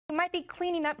You might be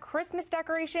cleaning up Christmas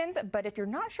decorations, but if you're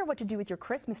not sure what to do with your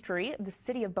Christmas tree, the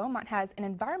city of Beaumont has an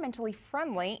environmentally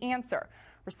friendly answer: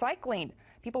 recycling.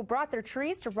 People brought their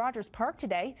trees to Rogers Park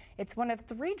today. It's one of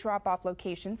 3 drop-off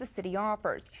locations the city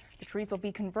offers. The trees will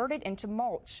be converted into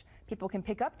mulch. People can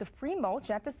pick up the free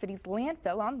mulch at the city's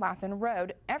landfill on Laffin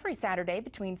Road every Saturday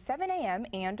between 7 a.m.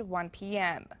 and 1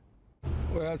 p.m.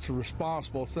 Well, it's a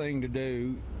responsible thing to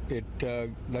do.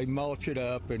 They mulch it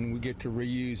up, and we get to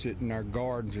reuse it in our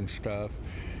gardens and stuff.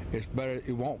 It's better.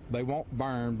 They won't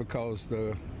burn because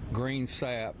the green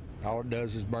sap, all it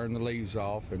does is burn the leaves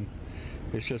off, and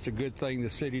it's just a good thing the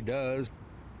city does.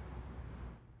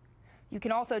 You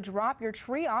can also drop your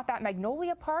tree off at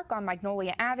Magnolia Park on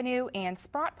Magnolia Avenue and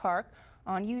Sprott Park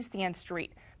on Usan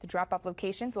Street. The drop-off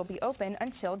locations will be open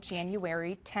until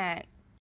January 10th.